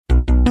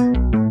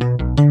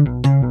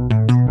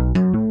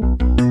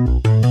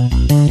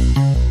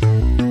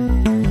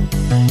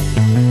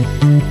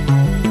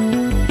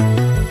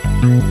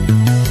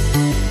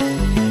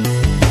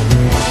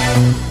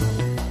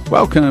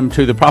Welcome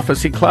to the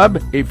Prophecy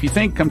Club. If you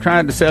think I'm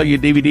trying to sell you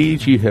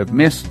DVDs, you have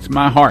missed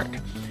my heart.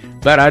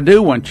 But I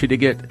do want you to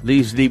get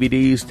these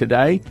DVDs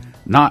today,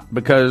 not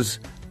because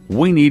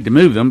we need to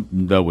move them,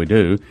 though we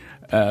do,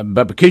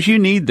 but because you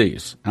need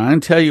these. I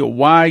can tell you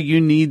why you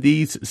need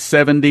these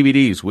 7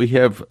 DVDs. We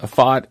have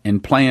thought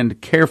and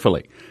planned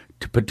carefully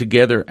to put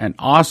together an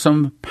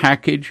awesome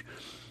package.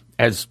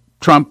 As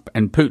Trump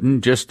and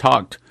Putin just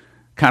talked,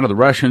 kind of the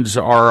Russians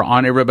are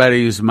on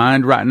everybody's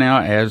mind right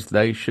now, as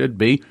they should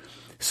be.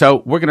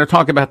 So we're going to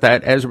talk about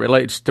that as it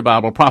relates to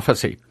Bible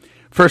prophecy.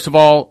 First of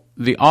all,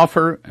 the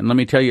offer, and let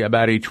me tell you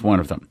about each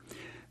one of them.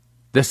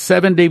 The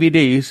 7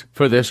 DVDs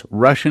for this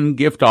Russian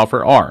gift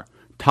offer are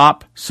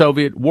Top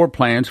Soviet War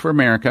Plans for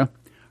America,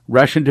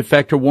 Russian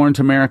Defector Warns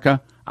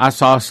America, I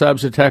Saw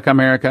Subs Attack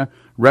America,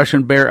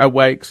 Russian Bear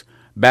Awakes,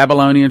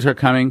 Babylonians Are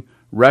Coming,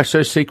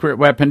 Russia's Secret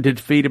Weapon to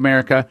Defeat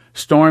America,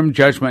 Storm,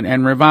 Judgment,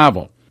 and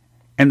Revival.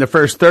 And the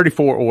first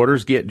 34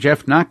 orders get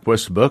Jeff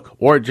Nyquist's book,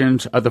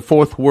 Origins of the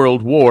Fourth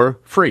World War,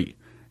 free.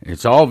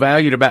 It's all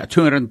valued about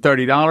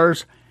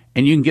 $230,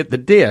 and you can get the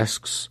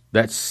discs,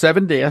 that's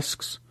 7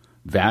 discs,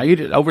 valued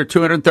at over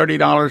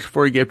 $230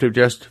 for a gift of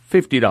just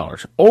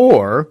 $50.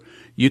 Or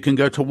you can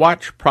go to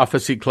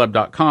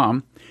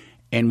watchprophecyclub.com,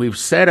 and we've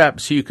set up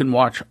so you can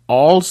watch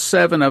all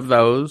 7 of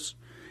those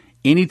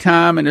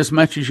anytime and as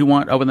much as you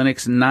want over the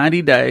next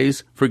 90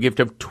 days for a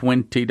gift of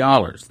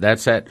 $20.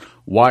 That's at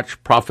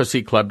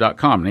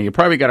watchprophecyclub.com. Now, you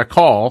probably got a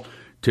call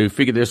to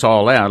figure this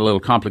all out, a little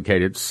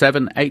complicated,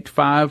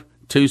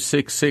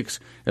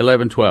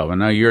 785-266-1112. I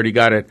know you already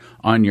got it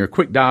on your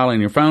quick dial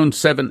in your phone,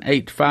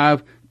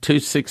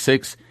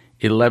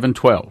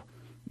 785-266-1112.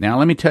 Now,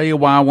 let me tell you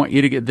why I want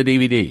you to get the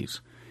DVDs.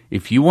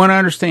 If you want to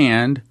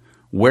understand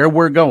where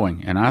we're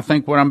going, and I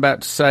think what I'm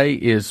about to say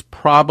is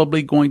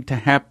probably going to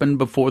happen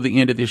before the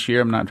end of this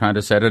year. I'm not trying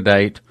to set a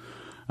date.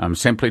 I'm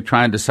simply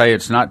trying to say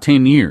it's not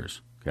 10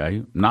 years, okay?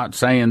 I'm not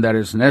saying that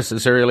it's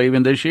necessarily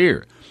even this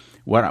year.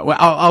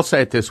 I'll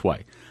say it this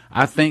way.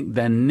 I think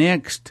the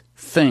next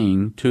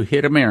thing to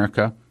hit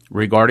America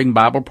regarding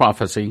Bible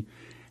prophecy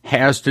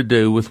has to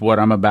do with what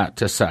I'm about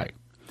to say.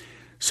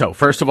 So,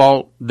 first of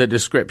all, the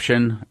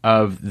description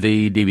of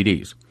the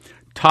DVDs.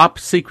 Top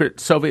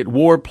Secret Soviet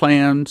War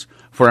Plans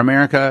for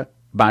America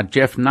by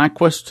Jeff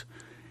Nyquist.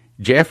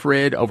 Jeff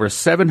read over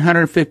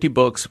 750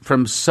 books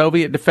from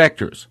Soviet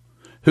defectors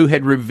who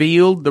had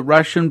revealed the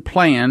Russian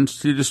plans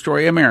to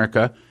destroy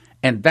America,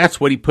 and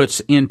that's what he puts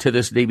into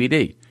this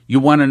DVD.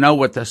 You want to know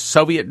what the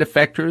Soviet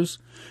defectors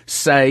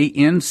say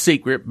in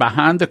secret,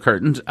 behind the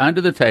curtains, under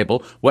the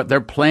table, what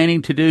they're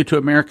planning to do to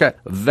America?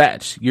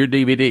 That's your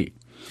DVD.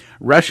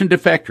 Russian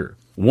Defector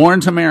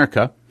Warns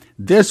America.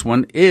 This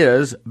one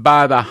is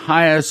by the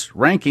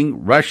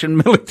highest-ranking Russian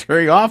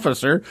military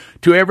officer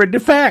to ever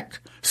defect,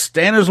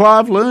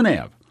 Stanislav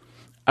Lunev.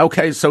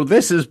 Okay, so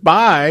this is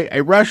by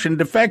a Russian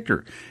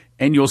defector.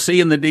 And you'll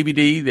see in the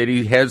DVD that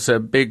he has a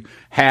big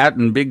hat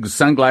and big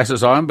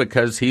sunglasses on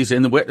because he's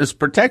in the witness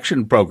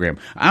protection program.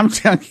 I'm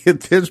telling you,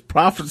 this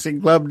Prophecy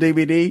Club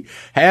DVD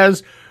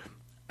has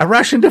a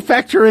Russian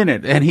defector in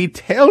it, and he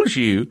tells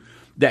you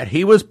that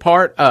he was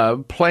part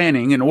of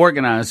planning and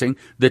organizing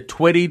the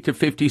 20 to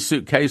 50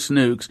 suitcase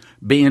nukes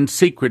being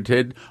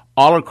secreted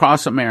all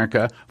across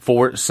America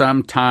for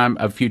some time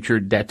of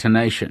future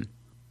detonation.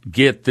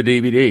 Get the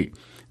DVD.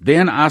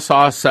 Then I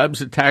Saw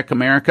Subs Attack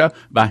America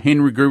by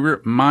Henry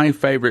Gruber, my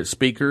favorite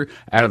speaker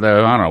out of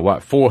the,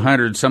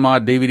 400 some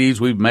odd DVDs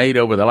we've made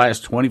over the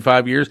last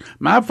 25 years.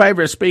 My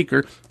favorite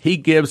speaker, he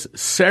gives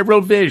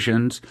several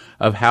visions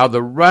of how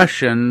the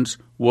Russians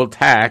will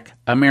attack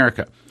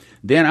America.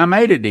 Then I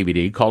made a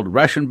DVD called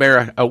Russian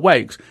Bear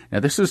Awakes.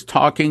 Now, this is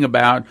talking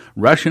about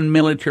Russian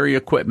military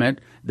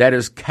equipment that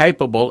is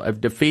capable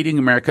of defeating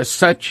America,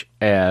 such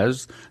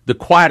as the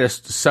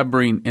quietest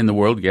submarine in the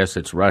world. Yes,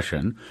 it's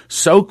Russian.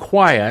 So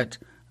quiet,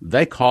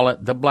 they call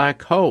it the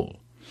Black Hole.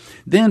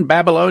 Then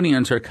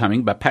Babylonians Are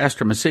Coming by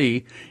Pastor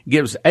Massey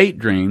gives 8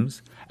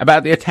 dreams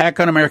about the attack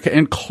on America,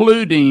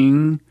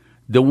 including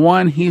the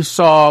one he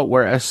saw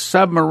where a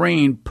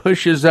submarine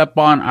pushes up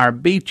on our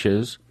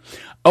beaches,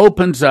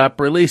 opens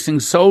up, releasing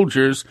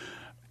soldiers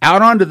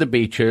out onto the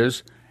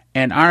beaches,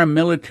 and our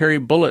military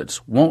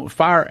bullets won't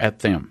fire at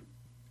them.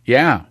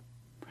 Yeah.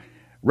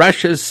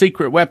 Russia's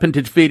Secret Weapon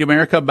to Defeat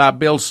America by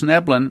Bill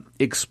Sneblin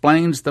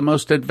explains the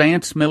most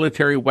advanced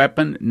military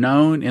weapon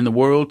known in the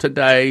world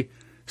today,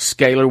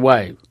 scalar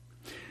wave.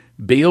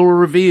 Bill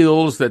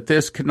reveals that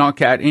this could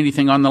knock out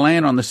anything on the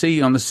land, on the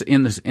sea, on the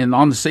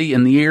sea,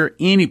 in the air,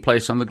 any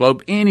place on the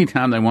globe,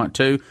 anytime they want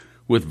to,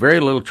 with very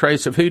little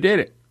trace of who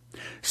did it.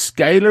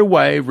 Scalar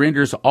wave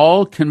renders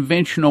all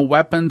conventional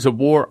weapons of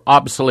war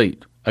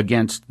obsolete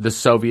against the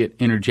Soviet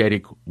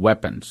energetic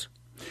weapons.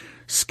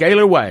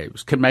 Scalar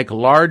waves can make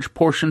large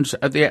portions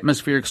of the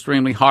atmosphere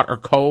extremely hot or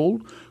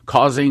cold,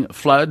 causing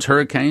floods,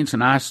 hurricanes,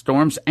 and ice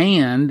storms,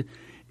 and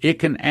it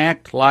can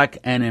act like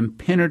an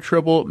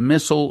impenetrable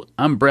missile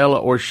umbrella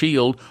or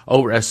shield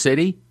over a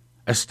city,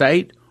 a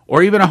state,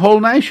 or even a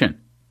whole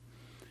nation.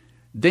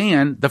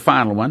 Then, the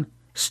final one,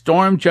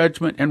 Storm,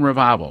 Judgment, and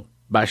Revival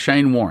by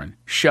Shane Warren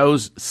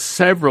shows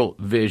several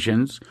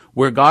visions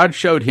where God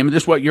showed him,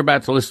 this is what you're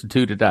about to listen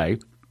to today.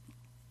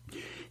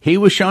 He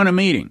was shown a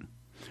meeting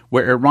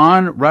where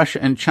Iran,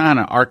 Russia, and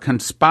China are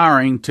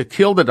conspiring to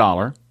kill the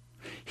dollar.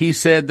 He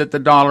said that the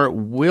dollar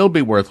will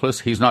be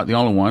worthless. He's not the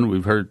only one.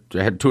 We've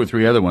had 2 or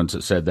 3 other ones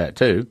that said that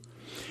too.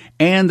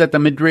 And that the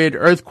Madrid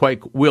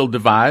earthquake will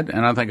divide.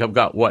 And I think I've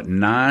got,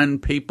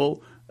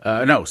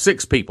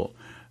 6 people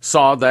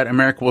saw that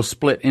America will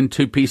split in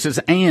 2 pieces.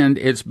 And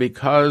it's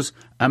because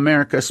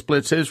America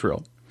splits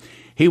Israel.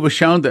 He was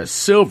shown that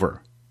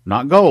silver,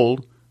 not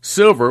gold,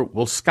 silver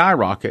will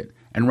skyrocket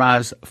and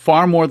rise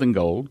far more than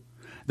gold.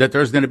 That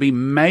there's going to be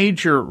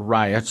major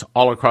riots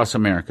all across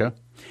America,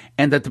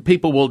 and that the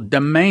people will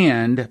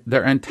demand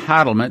their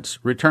entitlements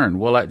returned.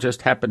 Well, that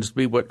just happens to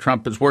be what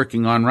Trump is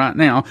working on right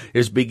now,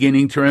 is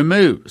beginning to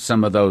remove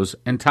some of those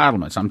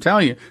entitlements. I'm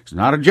telling you, it's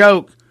not a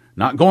joke,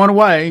 not going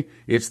away.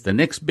 It's the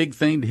next big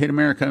thing to hit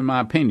America, in my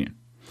opinion.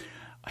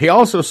 He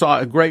also saw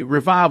a great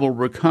revival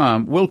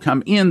will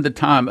come in the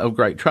time of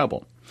great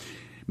trouble.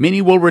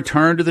 Many will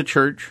return to the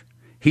church.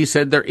 He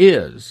said there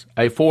is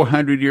a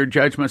 400-year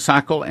judgment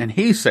cycle, and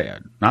he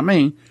said, not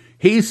me,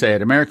 he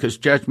said America's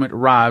judgment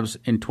arrives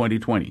in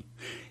 2020.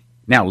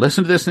 Now,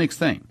 listen to this next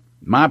thing.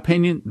 In my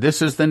opinion,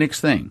 this is the next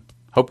thing.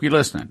 Hope you're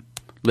listening.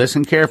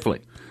 Listen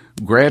carefully.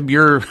 Grab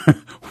your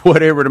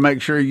whatever to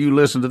make sure you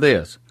listen to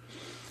this.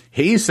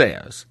 He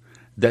says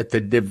that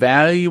the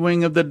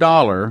devaluing of the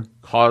dollar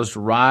caused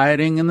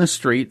rioting in the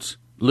streets,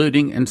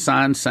 looting, and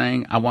signs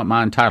saying, I want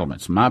my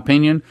entitlements. In my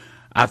opinion,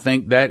 I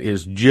think that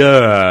is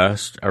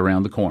just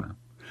around the corner.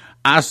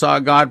 I saw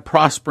God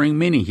prospering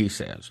many, he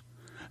says.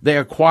 They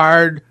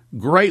acquired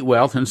great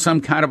wealth and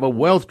some kind of a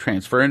wealth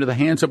transfer into the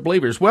hands of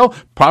believers. Well,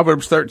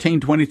 Proverbs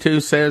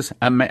 13:22 says,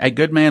 a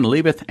good man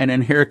leaveth an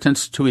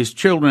inheritance to his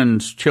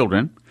children's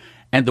children,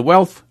 and the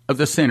wealth of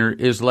the sinner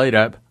is laid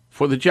up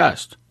for the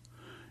just.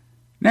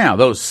 Now,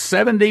 those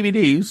 7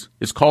 DVDs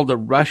is called the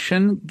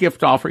Russian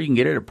Gift Offer. You can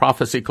get it at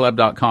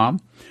prophecyclub.com.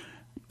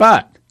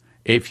 But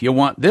if you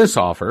want this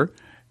offer,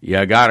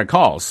 you got to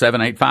call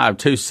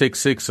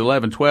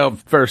 785-266-1112.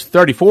 First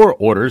 34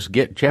 orders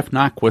get Jeff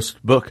Nyquist's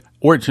book,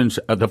 Origins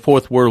of the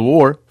Fourth World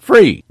War,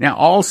 free. Now,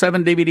 all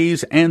 7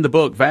 DVDs and the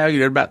book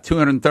valued at about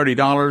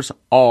 $230,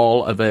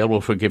 all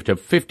available for a gift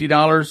of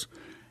 $50.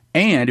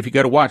 And if you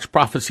go to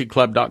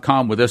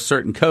watchprophecyclub.com with this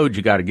certain code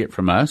you got to get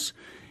from us,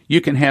 you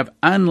can have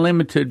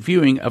unlimited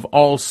viewing of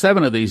all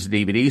 7 of these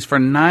DVDs for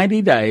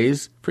 90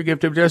 days for a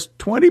gift of just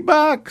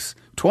 $20.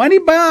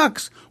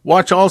 $20.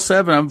 Watch all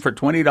 7 of them for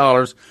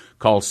 $20.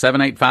 Call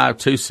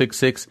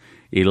 785-266-1112.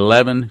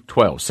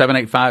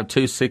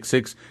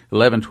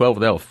 785-266-1112.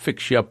 They'll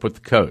fix you up with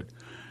the code.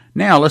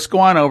 Now, let's go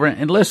on over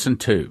and listen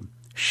to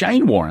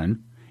Shane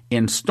Warren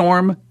in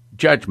Storm,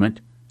 Judgment,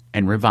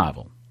 and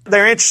Revival.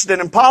 They're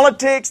interested in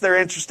politics, they're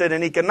interested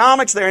in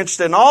economics, they're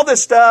interested in all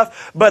this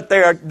stuff, but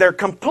they're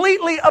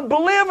completely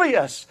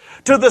oblivious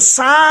to the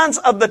signs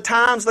of the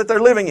times that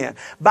they're living in.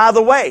 By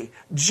the way,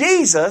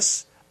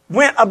 Jesus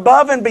went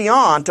above and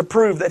beyond to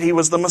prove that He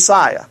was the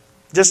Messiah.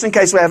 Just in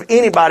case we have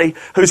anybody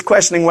who's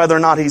questioning whether or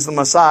not He's the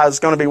Messiah is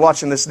going to be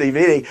watching this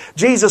DVD,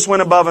 Jesus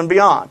went above and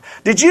beyond.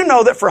 Did you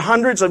know that for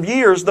hundreds of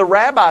years the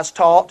rabbis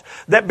taught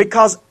that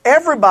because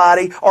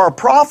everybody or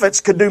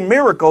prophets could do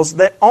miracles,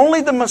 that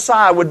only the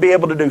Messiah would be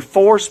able to do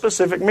 4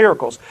 specific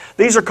miracles?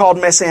 These are called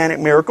messianic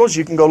miracles.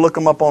 You can go look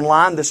them up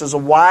online. This is a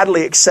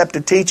widely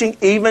accepted teaching.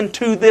 Even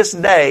to this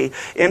day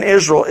in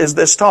Israel is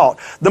this taught.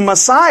 The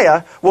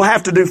Messiah will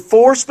have to do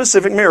 4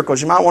 specific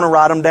miracles. You might want to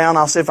write them down.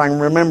 I'll see if I can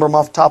remember them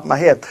off the top of my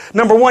head.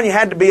 Number 1, you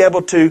had to be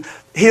able to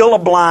heal a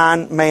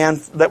blind man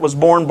that was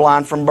born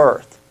blind from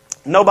birth.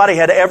 Nobody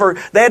had ever,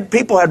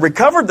 people had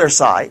recovered their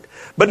sight,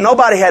 but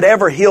nobody had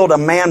ever healed a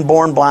man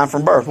born blind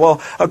from birth.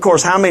 Well, of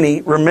course, how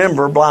many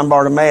remember blind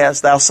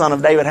Bartimaeus, thou son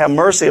of David, have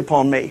mercy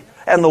upon me?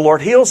 And the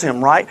Lord heals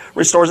him, right?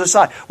 Restores his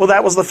sight. Well,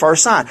 that was the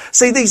first sign.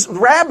 See, these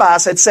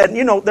rabbis had said,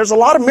 there's a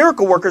lot of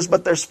miracle workers,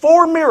 but there's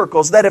 4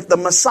 miracles that if the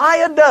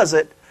Messiah does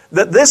it,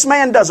 that this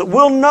man does it,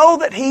 we'll know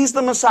that he's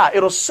the Messiah.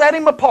 It'll set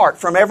him apart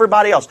from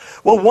everybody else.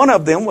 Well, one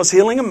of them was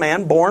healing a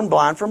man born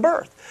blind from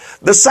birth.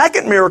 The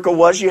second miracle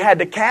was you had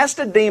to cast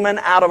a demon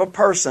out of a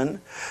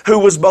person who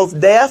was both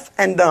deaf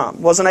and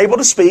dumb, wasn't able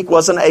to speak,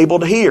 wasn't able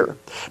to hear.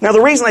 Now,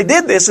 the reason they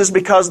did this is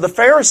because the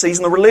Pharisees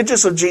and the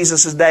religious of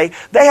Jesus' day,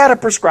 they had a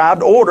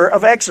prescribed order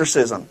of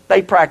exorcism.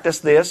 They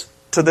practiced this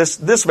to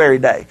this very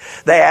day.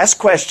 They ask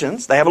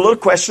questions. They have a little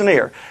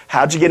questionnaire.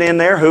 How'd you get in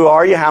there? Who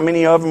are you? How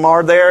many of them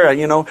are there?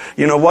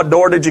 What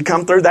door did you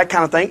come through? That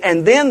kind of thing.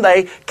 And then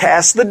they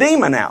cast the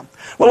demon out.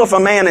 Well, if a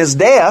man is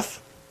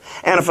deaf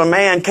and if a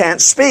man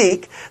can't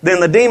speak, then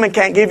the demon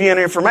can't give you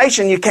any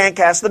information. You can't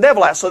cast the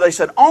devil out. So they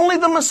said only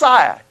the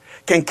Messiah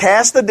can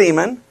cast the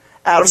demon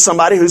out of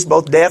somebody who's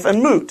both deaf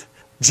and mute.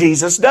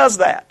 Jesus does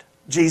that.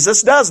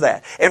 Jesus does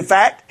that. In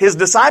fact, His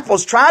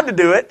disciples tried to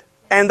do it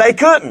and they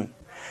couldn't.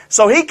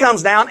 So He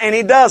comes down and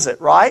He does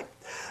it, right?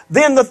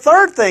 Then the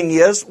third thing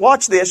is,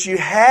 watch this, you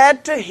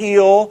had to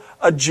heal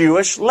a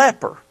Jewish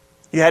leper.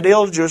 You had to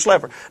heal a Jewish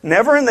leper.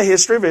 Never in the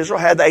history of Israel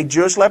had a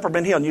Jewish leper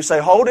been healed. And you say,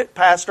 hold it,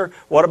 Pastor,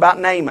 what about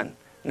Naaman?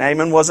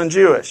 Naaman wasn't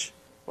Jewish.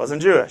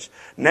 Wasn't Jewish.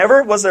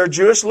 Never was there a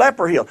Jewish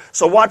leper healed.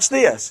 So watch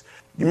this.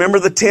 You remember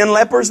the 10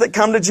 lepers that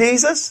come to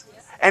Jesus?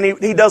 And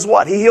he does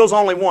what? He heals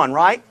only one,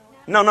 right?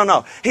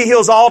 No. He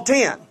heals all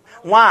 10.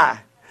 Why?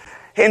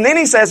 And then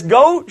he says,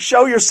 go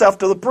show yourself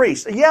to the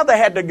priest. Yeah, they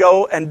had to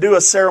go and do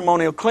a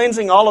ceremonial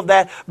cleansing, all of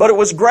that, but it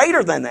was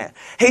greater than that.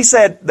 He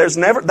said,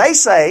 they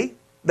say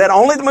that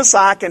only the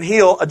Messiah can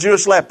heal a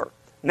Jewish leper.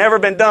 Never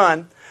been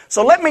done.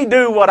 So let me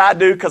do what I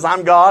do because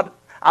I'm God.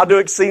 I'll do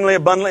exceedingly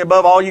abundantly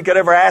above all you could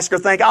ever ask or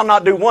think. I'll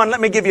not do one. Let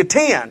me give you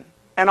 10.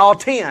 And all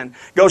 10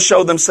 go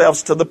show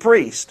themselves to the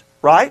priest.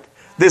 Right?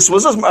 This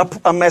was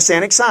a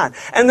messianic sign.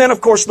 And then,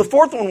 of course, the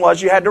fourth one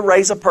was you had to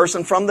raise a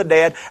person from the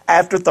dead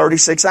after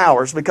 36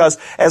 hours. Because,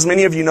 as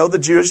many of you know, the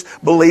Jews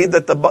believe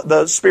that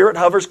the spirit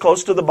hovers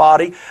close to the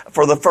body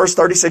for the first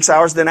 36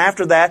 hours. Then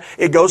after that,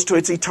 it goes to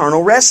its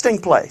eternal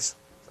resting place.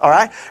 All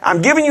right?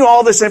 I'm giving you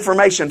all this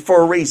information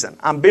for a reason.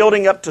 I'm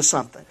building up to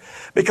something.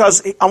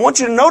 Because I want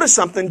you to notice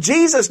something.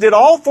 Jesus did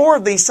all 4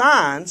 of these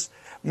signs,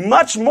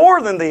 much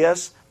more than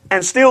this,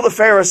 and still the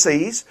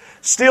Pharisees,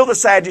 still the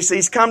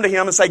Sadducees come to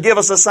him and say, give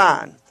us a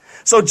sign.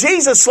 So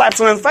Jesus slaps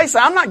them in the face and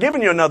says, I'm not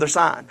giving you another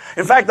sign.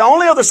 In fact, the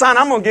only other sign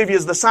I'm going to give you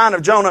is the sign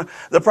of Jonah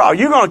the prophet.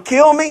 You're going to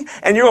kill me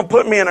and you're going to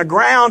put me in a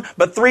ground,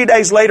 but 3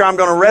 days later I'm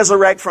going to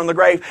resurrect from the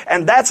grave.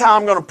 And that's how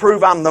I'm going to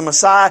prove I'm the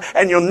Messiah,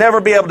 and you'll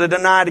never be able to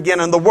deny it again,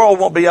 and the world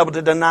won't be able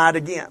to deny it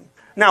again.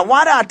 Now,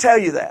 why do I tell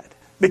you that?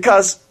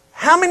 Because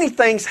how many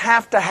things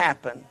have to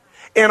happen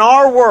in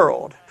our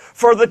world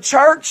for the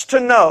church to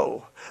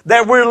know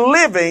that we're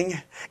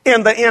living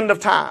in the end of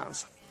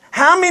times?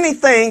 How many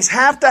things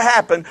have to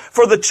happen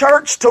for the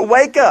church to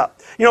wake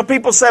up? You know,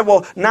 people say,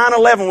 well,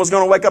 9/11 was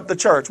going to wake up the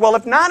church. Well,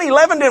 if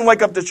 9/11 didn't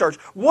wake up the church,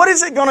 what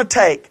is it going to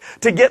take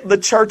to get the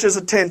church's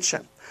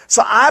attention?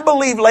 So I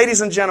believe,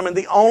 ladies and gentlemen,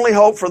 the only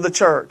hope for the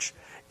church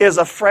is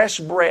a fresh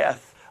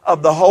breath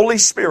of the Holy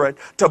Spirit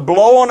to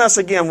blow on us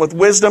again with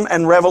wisdom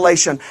and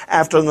revelation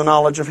after the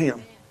knowledge of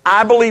Him.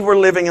 I believe we're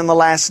living in the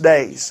last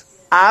days.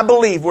 I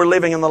believe we're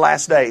living in the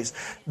last days.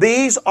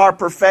 These are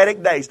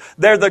prophetic days.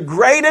 They're the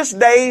greatest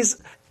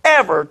days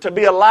ever to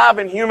be alive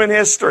in human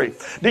history.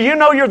 Do you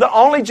know you're the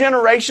only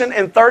generation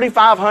in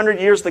 3,500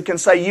 years that can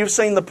say you've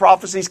seen the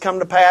prophecies come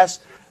to pass?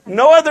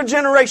 No other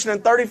generation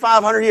in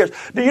 3,500 years.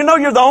 Do you know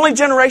you're the only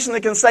generation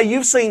that can say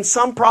you've seen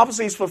some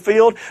prophecies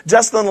fulfilled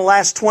just in the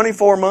last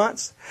 24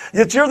 months?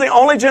 Yet you're the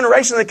only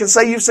generation that can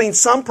say you've seen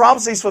some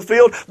prophecies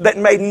fulfilled that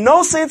made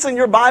no sense in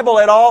your Bible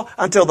at all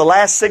until the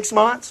last 6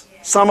 months,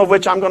 some of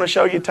which I'm going to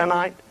show you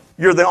tonight.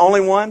 You're the only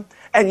one.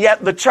 And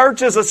yet the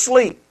church is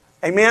asleep.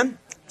 Amen?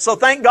 So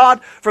thank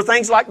God for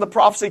things like the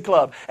Prophecy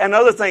Club and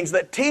other things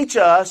that teach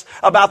us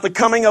about the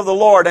coming of the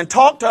Lord and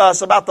talk to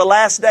us about the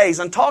last days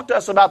and talk to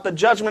us about the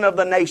judgment of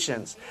the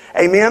nations.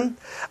 Amen?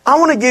 I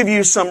want to give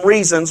you some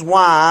reasons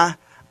why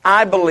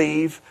I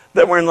believe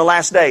that we're in the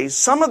last days.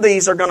 Some of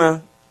these are going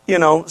to,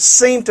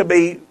 seem to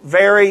be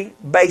very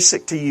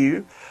basic to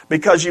you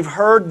because you've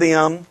heard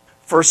them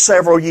for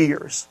several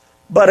years.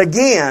 But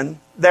again,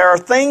 there are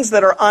things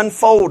that are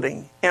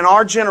unfolding in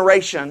our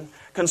generation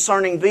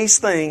concerning these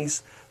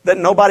things that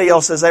nobody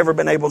else has ever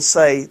been able to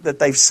say that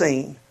they've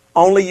seen.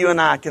 Only you and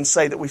I can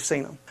say that we've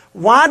seen them.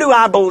 Why do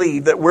I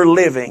believe that we're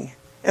living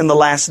in the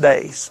last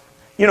days?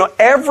 You know,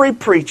 every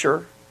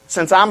preacher,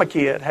 since I'm a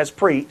kid, has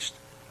preached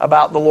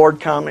about the Lord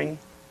coming,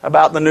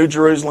 about the New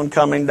Jerusalem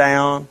coming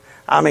down.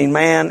 I mean,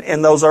 man,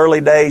 in those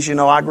early days,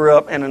 I grew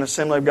up in an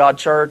Assembly of God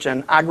church,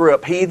 and I grew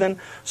up heathen.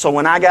 So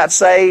when I got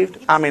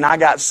saved, I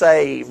got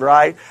saved,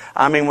 right?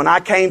 When I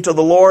came to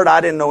the Lord,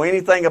 I didn't know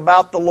anything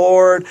about the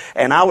Lord,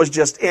 and I was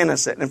just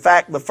innocent. In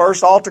fact, the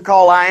first altar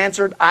call I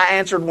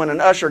answered when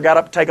an usher got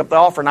up to take up the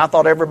offering. I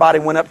thought everybody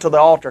went up to the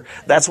altar.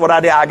 That's what I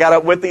did. I got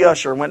up with the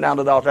usher and went down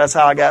to the altar. That's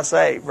how I got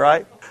saved,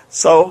 right?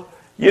 So,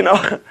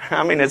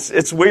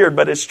 it's weird,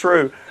 but it's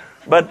true.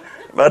 But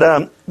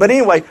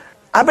anyway,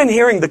 I've been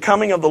hearing the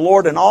coming of the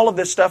Lord and all of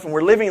this stuff, and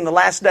we're living in the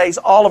last days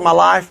all of my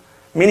life.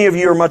 Many of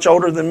you are much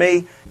older than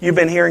me. You've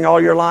been hearing all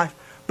your life.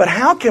 But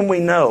how can we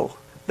know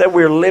that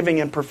we're living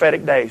in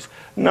prophetic days?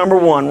 Number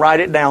one,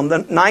 write it down.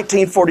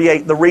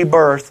 1948, the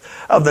rebirth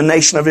of the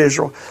nation of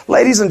Israel.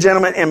 Ladies and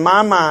gentlemen, in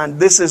my mind,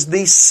 this is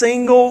the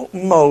single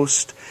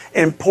most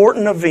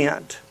important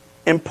event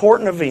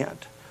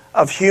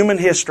of human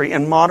history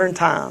in modern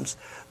times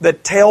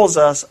that tells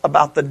us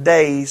about the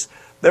days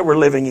that we're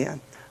living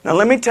in. Now,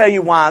 let me tell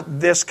you why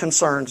this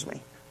concerns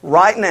me.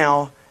 Right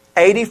now,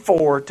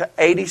 84 to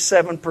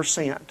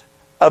 87%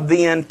 of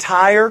the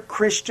entire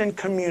Christian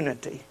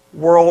community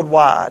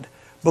worldwide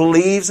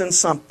believes in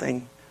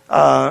something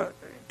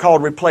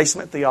called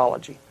replacement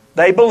theology.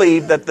 They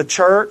believe that the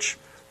church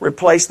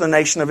replaced the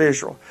nation of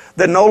Israel.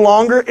 That no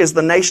longer is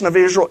the nation of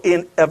Israel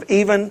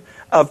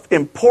of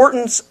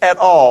importance at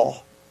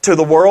all to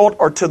the world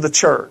or to the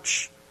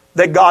church.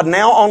 That God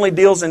now only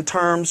deals in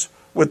terms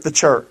with the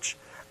church.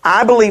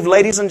 I believe,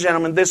 ladies and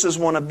gentlemen, this is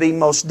one of the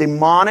most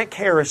demonic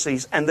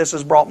heresies, and this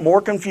has brought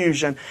more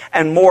confusion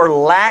and more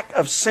lack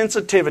of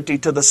sensitivity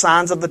to the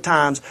signs of the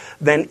times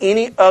than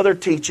any other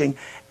teaching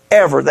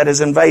ever that has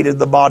invaded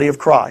the body of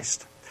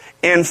Christ.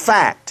 In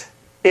fact,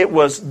 it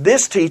was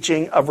this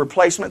teaching of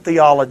replacement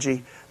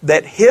theology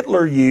that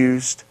Hitler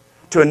used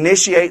to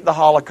initiate the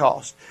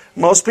Holocaust.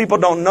 Most people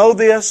don't know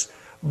this,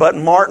 but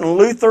Martin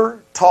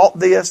Luther taught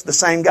this, the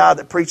same guy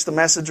that preached the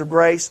message of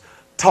grace,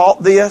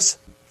 taught this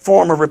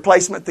form of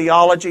replacement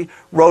theology,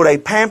 wrote a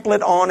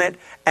pamphlet on it,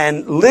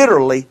 and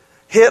literally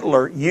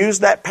Hitler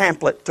used that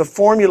pamphlet to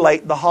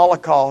formulate the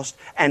Holocaust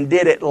and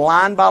did it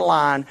line by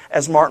line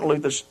as Martin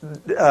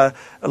Luther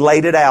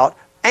laid it out.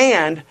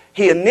 And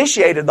he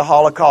initiated the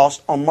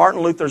Holocaust on Martin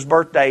Luther's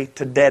birthday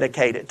to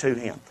dedicate it to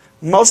him.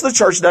 Most of the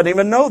church doesn't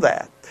even know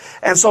that.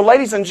 And so,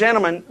 ladies and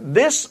gentlemen,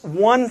 this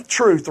one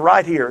truth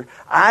right here,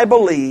 I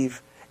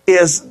believe,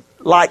 is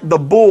like the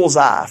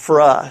bullseye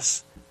for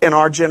us in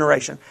our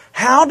generation.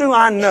 How do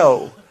I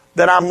know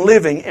that I'm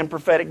living in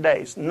prophetic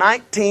days?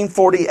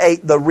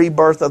 1948, the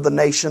rebirth of the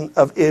nation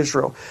of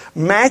Israel.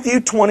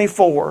 Matthew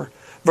 24,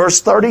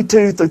 verse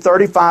 32 through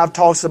 35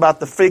 talks about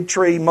the fig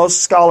tree.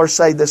 Most scholars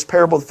say this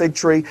parable of the fig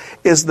tree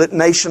is the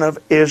nation of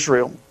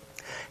Israel.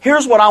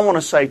 Here's what I want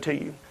to say to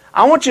you.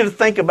 I want you to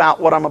think about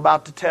what I'm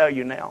about to tell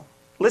you now.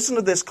 Listen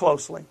to this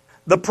closely.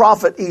 The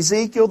prophet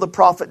Ezekiel, the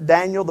prophet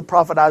Daniel, the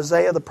prophet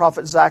Isaiah, the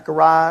prophet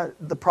Zechariah,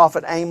 the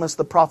prophet Amos,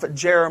 the prophet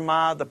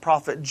Jeremiah, the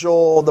prophet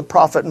Joel, the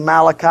prophet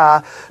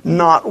Malachi,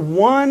 not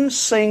one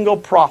single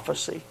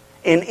prophecy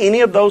in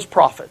any of those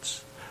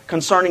prophets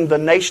concerning the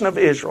nation of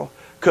Israel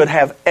could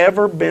have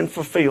ever been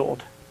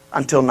fulfilled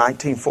until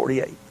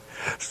 1948.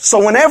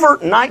 So whenever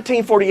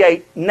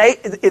 1948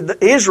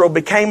 Israel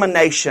became a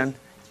nation,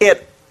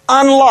 it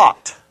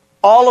unlocked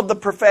all of the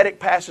prophetic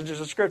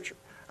passages of Scripture.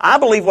 I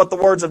believe what the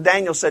words of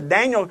Daniel said.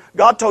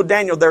 God told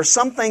Daniel, there are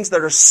some things that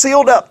are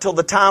sealed up till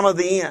the time of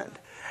the end.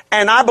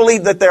 And I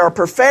believe that there are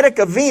prophetic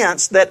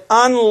events that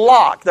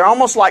unlock. They're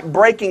almost like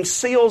breaking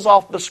seals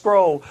off the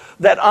scroll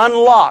that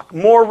unlock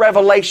more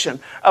revelation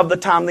of the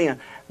time of the end.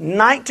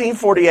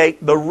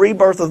 1948, the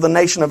rebirth of the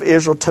nation of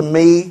Israel, to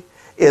me,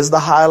 is the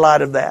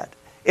highlight of that.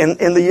 In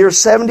the year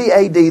 70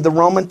 A.D., the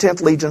Roman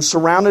 10th Legion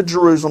surrounded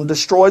Jerusalem,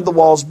 destroyed the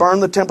walls,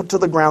 burned the temple to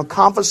the ground,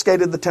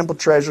 confiscated the temple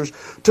treasures,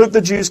 took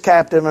the Jews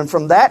captive, and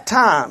from that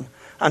time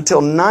until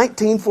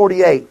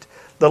 1948,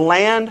 the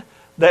land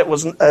that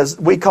was, as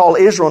we call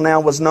Israel now,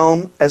 was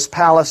known as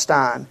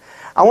Palestine.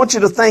 I want you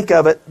to think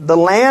of it. The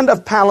land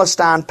of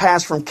Palestine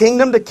passed from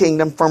kingdom to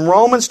kingdom, from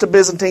Romans to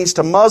Byzantines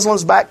to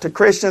Muslims, back to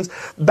Christians,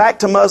 back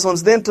to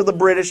Muslims, then to the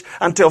British,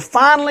 until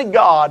finally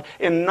God,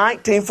 in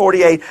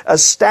 1948,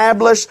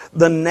 established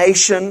the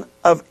nation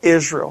of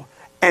Israel.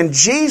 And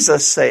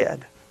Jesus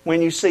said,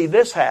 when you see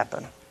this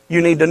happen,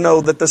 you need to know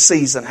that the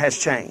season has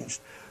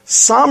changed.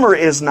 Summer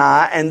is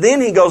nigh, and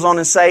then he goes on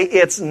and say,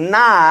 it's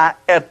nigh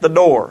at the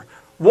door.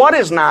 What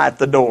is nigh at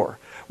the door?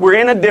 We're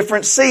in a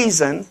different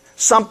season.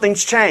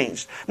 Something's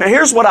changed. Now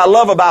here's what I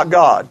love about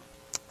God.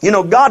 You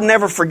know, God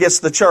never forgets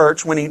the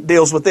church when He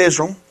deals with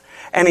Israel,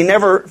 and He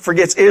never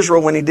forgets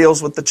Israel when He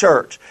deals with the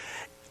church.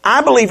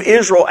 I believe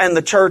Israel and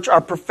the church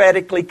are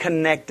prophetically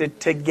connected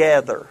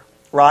together,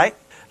 right?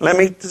 Let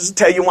me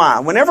tell you why.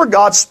 Whenever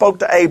God spoke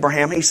to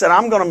Abraham, He said,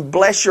 I'm going to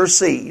bless your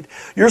seed.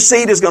 Your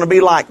seed is going to be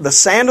like the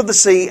sand of the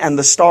sea and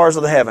the stars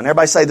of the heaven.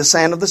 Everybody say the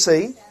sand of the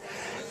sea,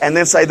 and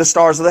then say the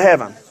stars of the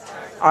heaven.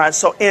 All right,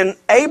 so in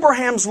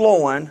Abraham's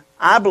loin,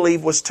 I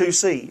believe, was two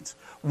seeds.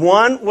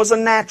 One was a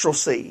natural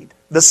seed,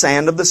 the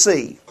sand of the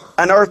sea,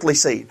 an earthly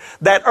seed.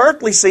 That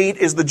earthly seed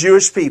is the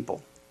Jewish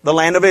people, the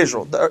land of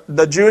Israel,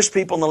 the Jewish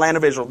people in the land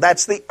of Israel.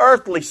 That's the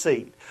earthly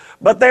seed.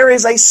 But there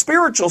is a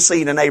spiritual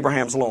seed in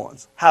Abraham's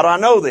loins. How do I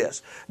know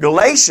this?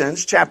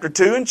 Galatians chapter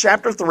 2 and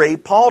chapter 3,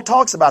 Paul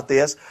talks about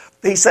this.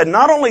 He said,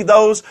 not only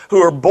those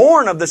who are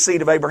born of the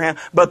seed of Abraham,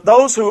 but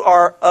those who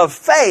are of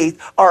faith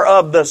are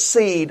of the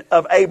seed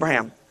of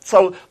Abraham.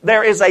 So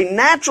there is a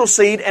natural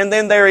seed, and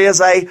then there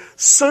is a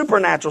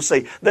supernatural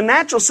seed. The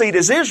natural seed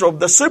is Israel.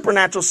 The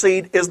supernatural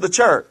seed is the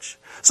church.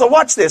 So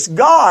watch this.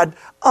 God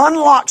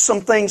unlocks some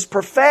things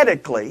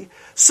prophetically.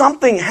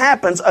 Something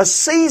happens. A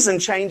season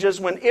changes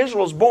when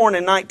Israel's born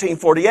in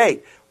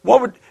 1948.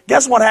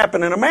 Guess what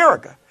happened in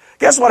America?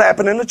 Guess what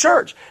happened in the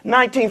church?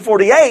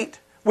 1948,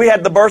 we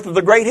had the birth of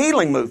the great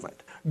healing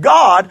movement.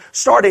 God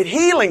started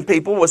healing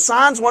people with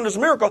signs, wonders,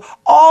 and miracles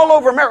all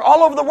over America,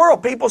 all over the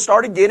world. People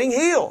started getting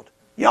healed.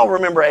 Y'all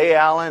remember A.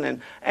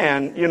 Allen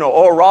and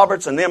Oral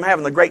Roberts and them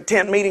having the great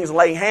tent meetings and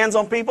laying hands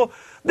on people?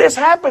 This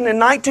happened in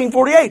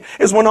 1948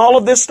 is when all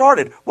of this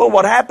started. Well,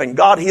 what happened?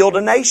 God healed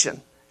a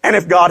nation. And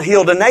if God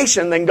healed a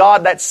nation, then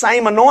that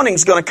same anointing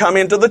is going to come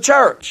into the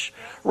church.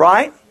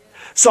 Right?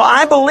 So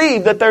I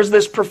believe that there's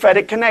this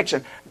prophetic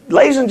connection.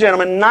 Ladies and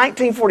gentlemen,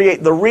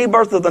 1948, the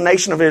rebirth of the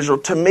nation of Israel,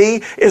 to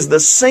me, is the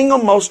single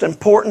most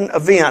important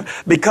event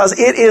because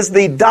it is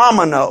the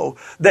domino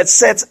that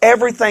sets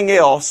everything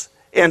else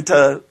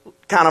into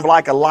kind of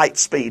like a light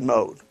speed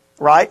mode,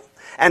 right?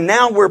 And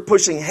now we're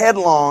pushing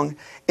headlong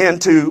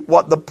into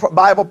what the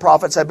Bible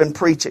prophets have been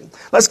preaching.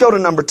 Let's go to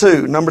number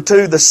two. Number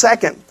two, the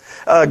second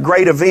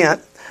great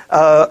event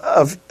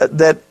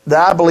that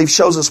I believe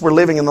shows us we're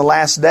living in the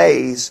last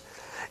days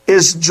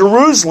is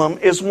Jerusalem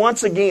is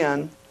once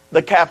again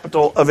the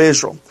capital of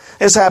Israel.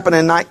 This happened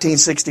in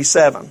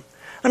 1967.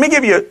 Let me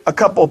give you a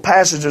couple of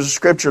passages of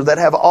Scripture that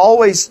have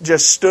always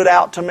just stood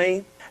out to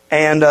me.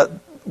 And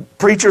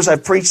preachers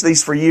have preached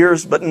these for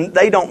years, but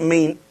they don't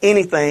mean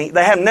anything.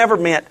 They have never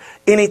meant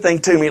anything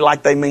to me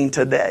like they mean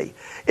today.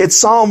 It's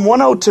Psalm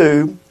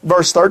 102,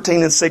 verse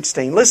 13 and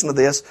 16. Listen to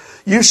this.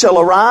 You shall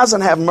arise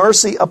and have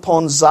mercy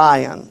upon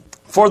Zion,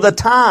 for the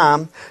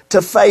time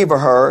to favor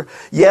her.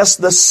 Yes,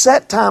 the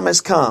set time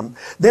has come.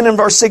 Then in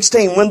verse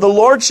 16, when the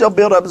Lord shall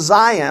build up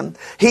Zion,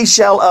 He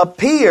shall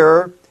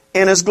appear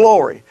in His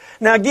glory.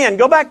 Now again,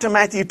 go back to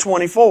Matthew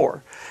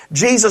 24.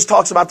 Jesus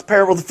talks about the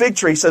parable of the fig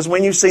tree. He says,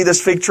 when you see this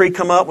fig tree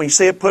come up, when you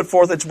see it put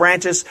forth its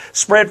branches,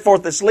 spread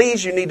forth its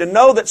leaves, you need to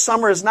know that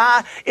summer is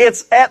nigh.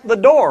 It's at the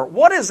door.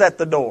 What is at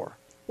the door?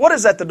 What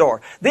is at the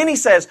door? Then He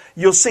says,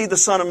 you'll see the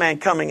Son of Man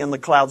coming in the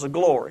clouds of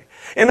glory.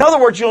 In other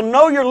words, you'll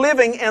know you're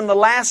living in the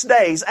last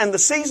days, and the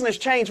season has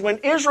changed when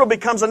Israel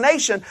becomes a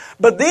nation.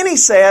 But then He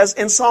says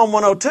in Psalm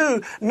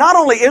 102, not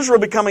only Israel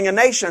becoming a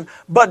nation,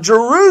 but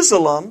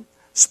Jerusalem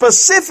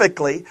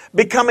specifically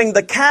becoming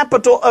the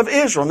capital of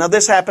Israel. Now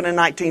this happened in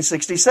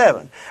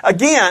 1967.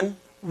 Again,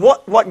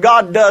 what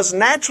God does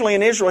naturally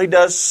in Israel, He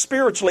does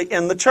spiritually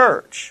in the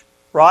church.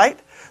 Right?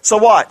 So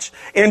watch.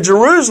 In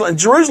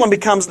Jerusalem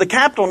becomes the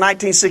capital in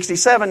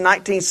 1967.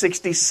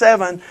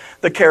 1967,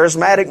 the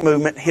charismatic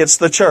movement hits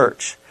the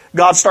church.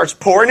 God starts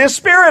pouring His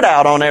Spirit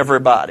out on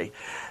everybody.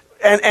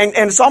 And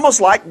it's almost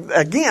like,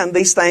 again,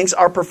 these things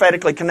are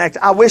prophetically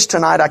connected. I wish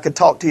tonight I could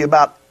talk to you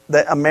about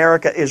the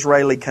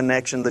America-Israeli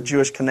connection, the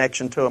Jewish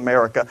connection to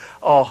America.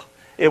 Oh,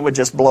 it would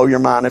just blow your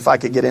mind if I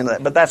could get into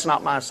that. But that's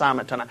not my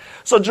assignment tonight.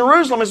 So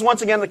Jerusalem is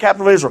once again the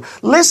capital of Israel.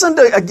 Listen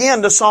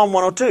again to Psalm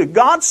 102.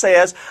 God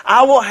says,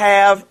 I will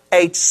have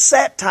a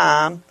set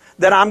time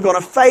that I'm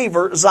going to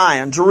favor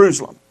Zion,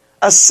 Jerusalem.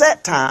 A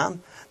set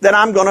time that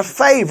I'm going to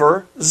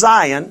favor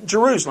Zion,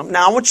 Jerusalem.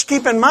 Now I want you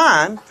to keep in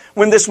mind,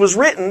 when this was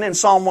written in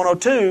Psalm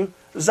 102,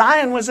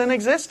 Zion was in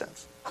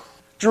existence.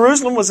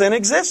 Jerusalem was in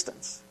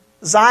existence.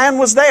 Zion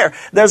was there.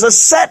 There's a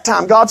set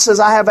time. God says,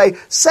 I have a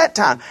set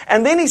time.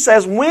 And then He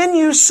says, when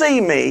you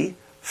see me,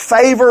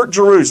 favor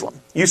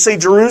Jerusalem. You see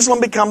Jerusalem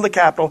become the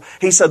capital.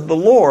 He said, the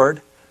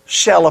Lord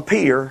shall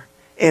appear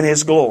in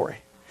His glory.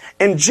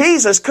 And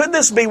Jesus, could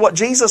this be what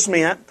Jesus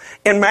meant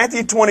in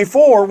Matthew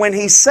 24 when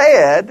He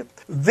said,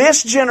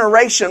 this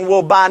generation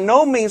will by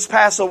no means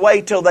pass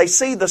away till they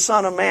see the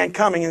Son of Man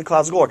coming in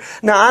clouds of glory.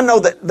 Now, I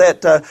know that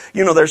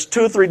there's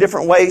 2 or 3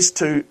 different ways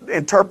to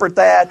interpret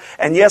that.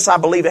 And yes, I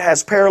believe it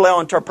has parallel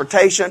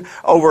interpretation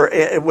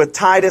with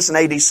Titus in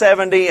AD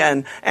 70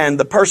 and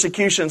the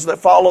persecutions that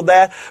followed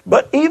that.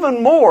 But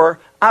even more,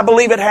 I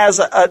believe it has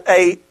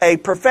a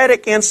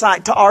prophetic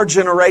insight to our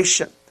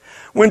generation.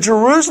 When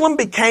Jerusalem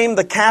became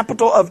the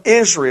capital of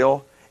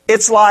Israel,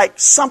 it's like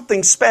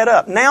something sped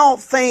up. Now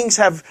things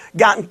have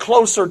gotten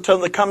closer to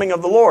the coming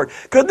of the Lord.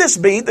 Could this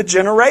be the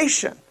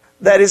generation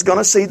that is going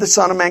to see the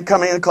Son of Man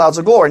coming in the clouds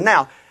of glory?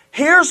 Now,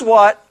 here's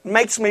what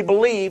makes me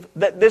believe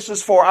that this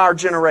is for our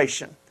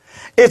generation.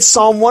 It's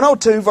Psalm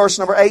 102, verse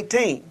number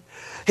 18.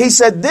 He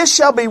said, this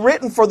shall be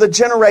written for the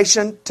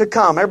generation to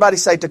come. Everybody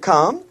say to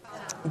come.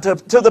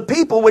 To the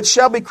people which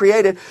shall be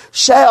created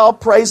shall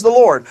praise the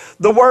Lord.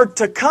 The word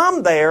to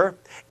come there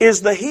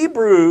is the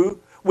Hebrew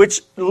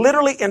which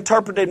literally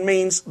interpreted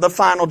means the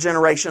final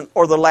generation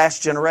or the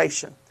last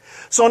generation.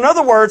 So in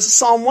other words,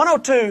 Psalm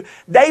 102,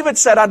 David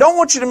said, I don't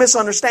want you to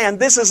misunderstand.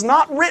 This is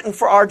not written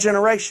for our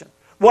generation.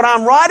 What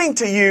I'm writing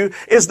to you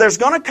is there's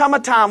going to come a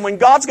time when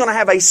God's going to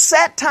have a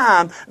set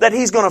time that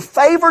He's going to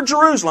favor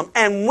Jerusalem.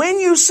 And when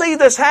you see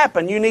this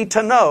happen, you need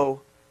to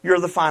know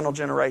you're the final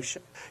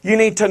generation. You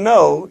need to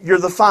know you're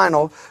the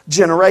final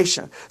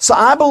generation. So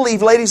I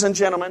believe, ladies and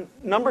gentlemen,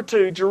 number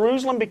 2,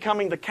 Jerusalem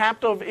becoming the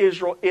capital of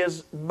Israel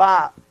is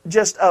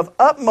just of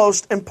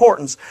utmost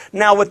importance.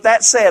 Now with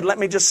that said, let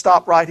me just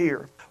stop right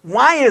here.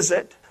 Why is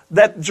it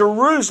that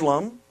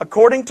Jerusalem,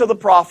 according to the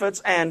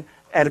prophets and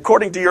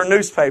according to your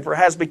newspaper,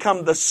 has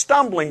become the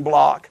stumbling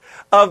block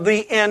of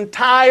the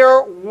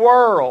entire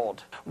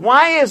world?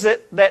 Why is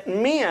it that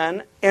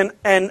men and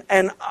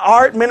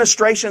our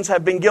administrations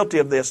have been guilty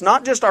of this?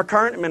 Not just our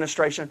current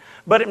administration,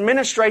 but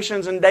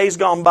administrations in days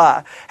gone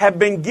by have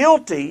been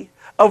guilty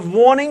of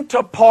wanting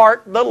to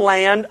part the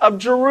land of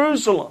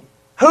Jerusalem.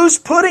 Who's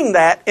putting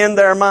that in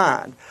their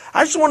mind?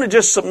 I just want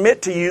to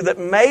submit to you that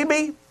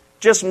maybe,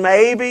 just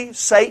maybe,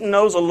 Satan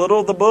knows a little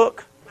of the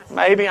book.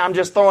 Maybe, I'm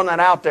just throwing that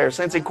out there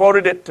since he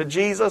quoted it to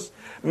Jesus.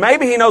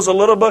 Maybe he knows a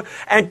little bit.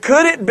 And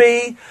could it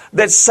be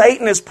that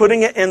Satan is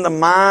putting it in the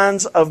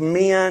minds of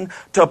men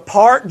to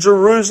part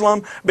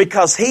Jerusalem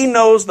because he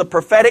knows the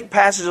prophetic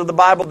passage of the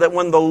Bible that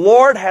when the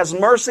Lord has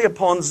mercy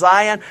upon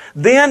Zion,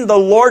 then the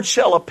Lord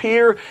shall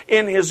appear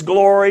in His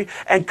glory?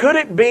 And could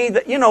it be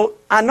that,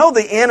 I know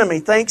the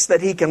enemy thinks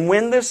that he can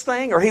win this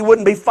thing or he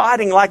wouldn't be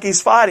fighting like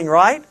he's fighting,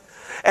 right?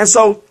 And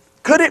so,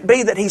 could it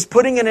be that He's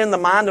putting it in the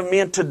mind of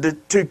men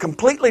to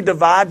completely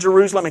divide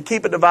Jerusalem and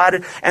keep it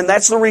divided? And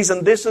that's the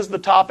reason this is the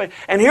topic.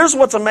 And here's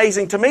what's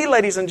amazing to me,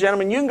 ladies and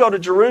gentlemen. You can go to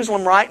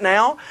Jerusalem right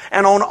now,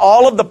 and on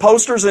all of the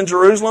posters in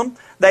Jerusalem,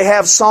 they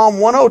have Psalm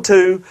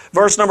 102,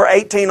 verse number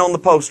 18 on the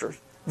posters.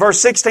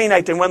 Verse 16,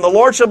 18, when the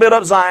Lord shall build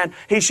up Zion,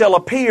 He shall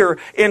appear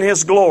in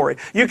His glory.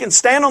 You can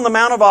stand on the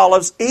Mount of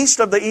Olives,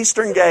 east of the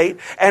eastern gate,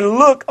 and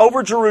look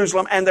over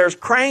Jerusalem, and there's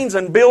cranes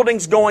and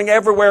buildings going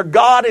everywhere.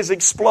 God is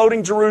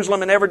exploding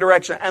Jerusalem in every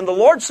direction. And the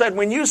Lord said,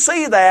 when you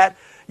see that,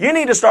 you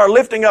need to start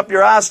lifting up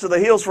your eyes to the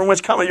hills from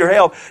which cometh your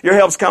help. Your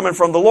help's coming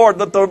from the Lord,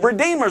 that the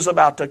Redeemer's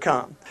about to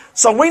come.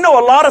 So we know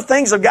a lot of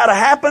things have got to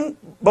happen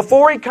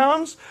before He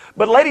comes.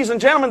 But ladies and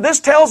gentlemen,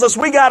 this tells us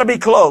we got to be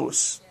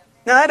close.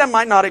 Now, that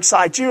might not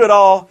excite you at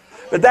all,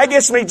 but that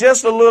gets me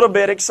just a little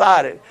bit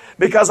excited.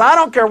 Because I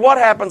don't care what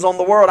happens on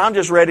the world, I'm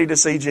just ready to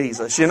see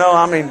Jesus. You know,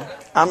 I mean,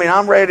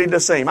 I'm ready to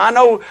see Him. I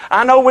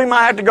know we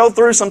might have to go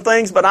through some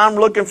things, but I'm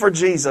looking for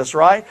Jesus,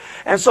 right?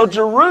 And so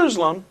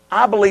Jerusalem,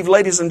 I believe,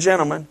 ladies and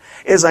gentlemen,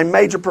 is a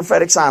major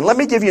prophetic sign. Let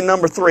me give you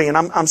number 3, and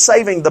I'm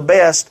saving the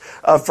best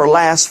for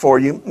last for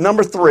you.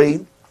 Number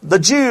 3, the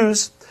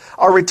Jews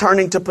are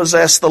returning to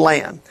possess the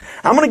land.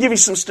 I'm going to give you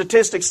some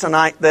statistics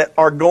tonight that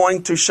are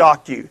going to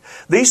shock you.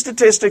 These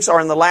statistics are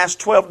in the last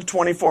 12 to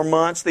 24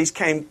 months. These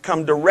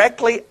come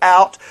directly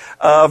out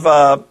of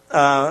the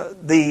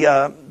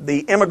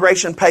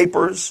immigration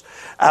papers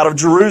out of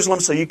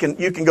Jerusalem. So you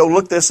can go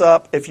look this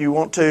up if you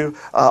want to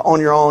on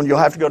your own. You'll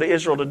have to go to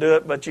Israel to do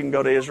it, but you can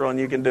go to Israel and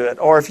you can do it.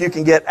 Or if you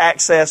can get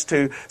access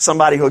to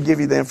somebody who will give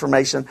you the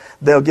information,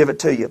 they'll give it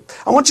to you.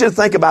 I want you to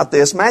think about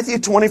this. Matthew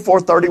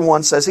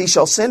 24:31 says, He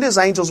shall send His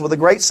angels with a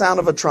great sound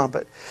of a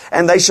trumpet,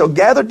 and they shall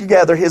gather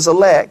together His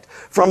elect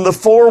from the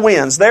four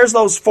winds. There's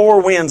those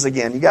four winds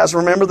again. You guys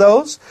remember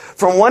those?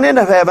 From one end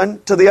of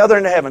heaven to the other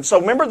end of heaven. So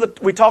remember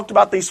that we talked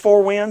about these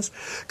four winds?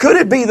 Could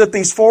it be that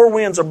these four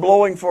winds are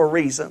blowing for a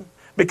reason?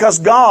 Because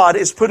God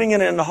is putting it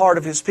in the heart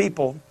of His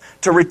people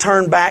to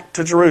return back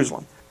to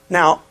Jerusalem.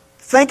 Now,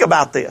 think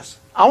about this.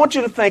 I want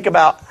you to think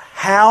about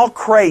how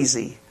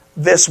crazy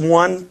this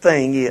one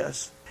thing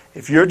is.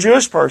 If you're a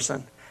Jewish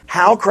person,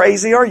 how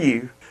crazy are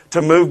you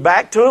to move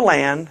back to a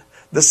land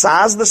the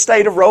size of the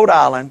state of Rhode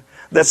Island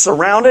that's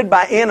surrounded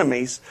by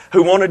enemies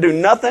who want to do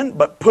nothing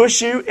but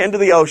push you into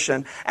the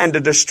ocean and to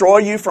destroy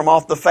you from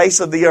off the face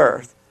of the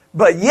earth?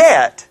 But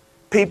yet,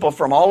 people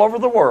from all over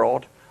the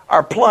world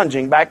are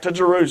plunging back to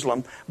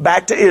Jerusalem,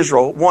 back to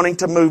Israel, wanting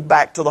to move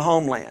back to the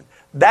homeland.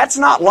 That's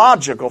not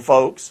logical,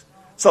 folks.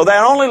 So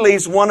that only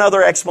leaves one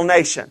other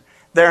explanation.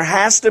 There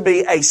has to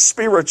be a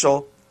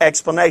spiritual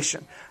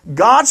explanation.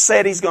 God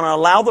said He's going to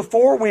allow the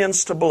four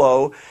winds to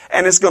blow,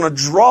 and it's going to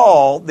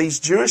draw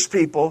these Jewish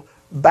people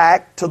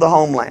back to the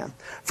homeland.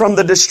 From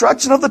the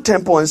destruction of the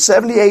temple in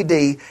 70 AD,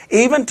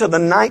 even to the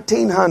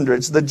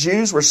 1900s, the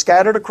Jews were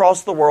scattered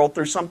across the world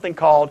through something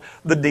called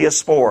the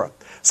diaspora.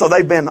 So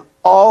they've been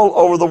all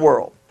over the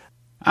world.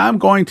 I'm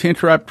going to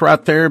interrupt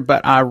right there,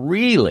 but I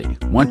really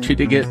want you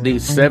to get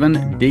these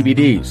 7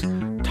 DVDs.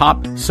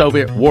 Top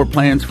Soviet War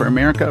Plans for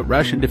America,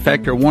 Russian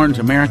Defector Warns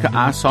America,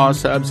 I Saw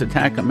Subs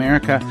Attack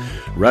America,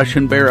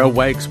 Russian Bear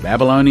Awakes,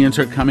 Babylonians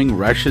Are Coming,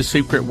 Russia's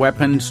Secret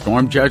Weapon,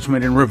 Storm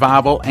Judgment and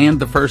Revival, and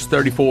the First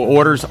 34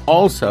 Orders.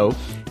 Also,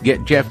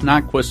 get Jeff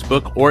Nyquist's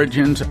book,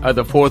 Origins of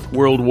the Fourth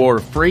World War,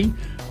 free,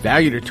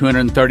 valued at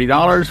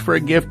 $230 for a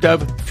gift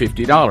of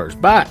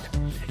 $50. But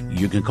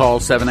you can call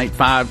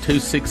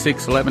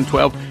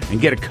 785-266-1112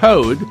 and get a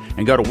code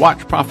and go to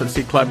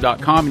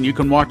watchprophecyclub.com, and you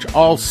can watch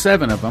all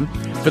 7 of them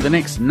for the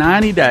next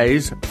 90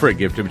 days for a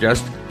gift of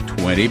just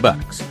 $20.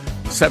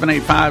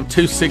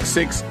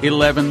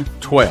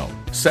 785-266-1112.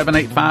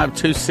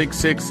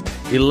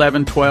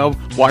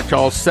 785-266-1112. Watch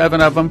all 7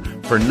 of them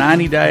for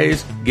 90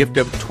 days, gift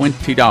of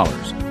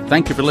 $20.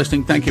 Thank you for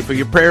listening. Thank you for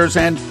your prayers,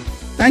 and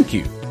thank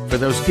you for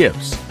those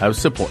gifts of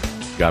support.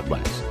 God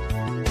bless.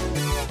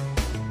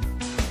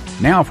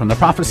 Now from the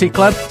Prophecy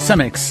Club,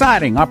 some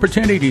exciting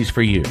opportunities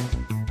for you.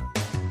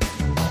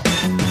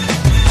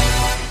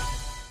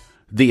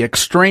 The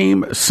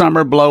Extreme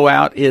Summer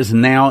Blowout is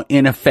now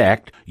in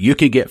effect. You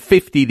can get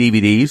 50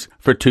 DVDs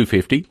for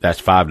 $250,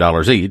 that's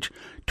 $5 each.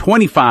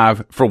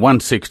 25 for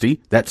 $160,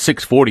 that's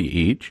 $6.40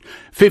 each.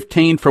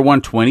 15 for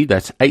 $120,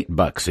 that's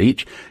 $8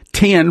 each.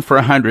 10 for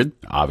 $100,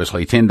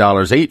 obviously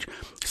 $10 each.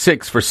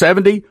 6 for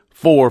 $70,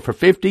 4 for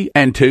 $50,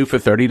 and 2 for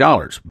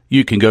 $30.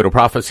 You can go to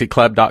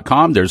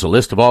prophecyclub.com. There's a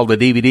list of all the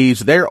DVDs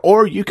there,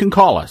 or you can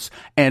call us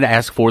and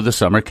ask for the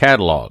summer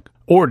catalog,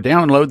 or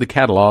download the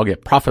catalog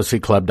at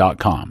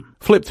prophecyclub.com.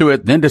 Flip through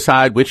it, then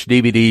decide which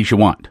DVDs you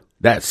want.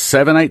 That's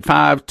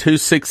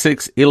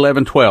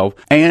 785-266-1112,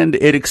 and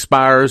it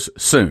expires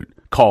soon.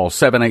 Call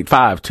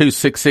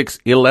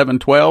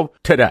 785-266-1112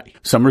 today.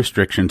 Some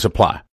restrictions apply.